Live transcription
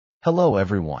Hello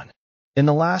everyone. In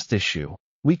the last issue,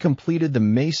 we completed the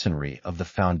masonry of the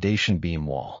foundation beam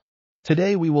wall.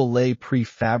 Today we will lay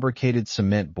prefabricated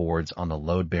cement boards on the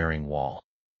load-bearing wall.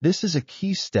 This is a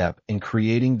key step in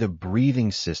creating the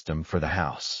breathing system for the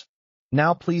house.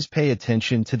 Now please pay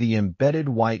attention to the embedded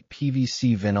white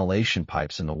PVC ventilation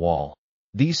pipes in the wall.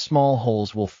 These small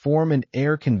holes will form an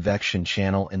air convection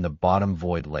channel in the bottom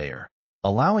void layer,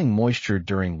 allowing moisture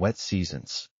during wet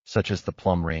seasons, such as the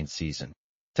plum rain season,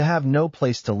 to have no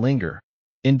place to linger.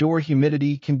 Indoor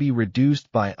humidity can be reduced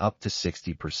by up to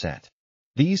 60%.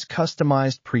 These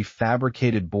customized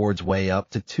prefabricated boards weigh up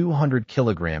to 200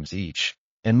 kilograms each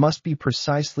and must be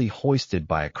precisely hoisted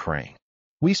by a crane.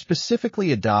 We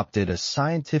specifically adopted a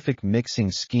scientific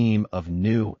mixing scheme of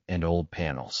new and old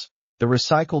panels. The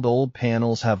recycled old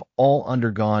panels have all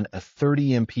undergone a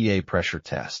 30 MPa pressure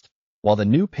test, while the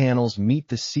new panels meet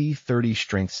the C30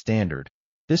 strength standard.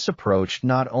 This approach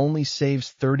not only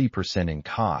saves 30% in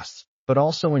costs, but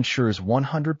also ensures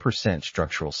 100%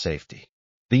 structural safety.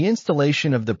 The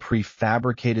installation of the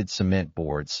prefabricated cement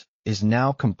boards is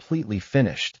now completely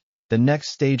finished. The next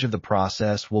stage of the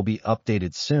process will be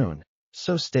updated soon,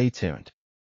 so stay tuned.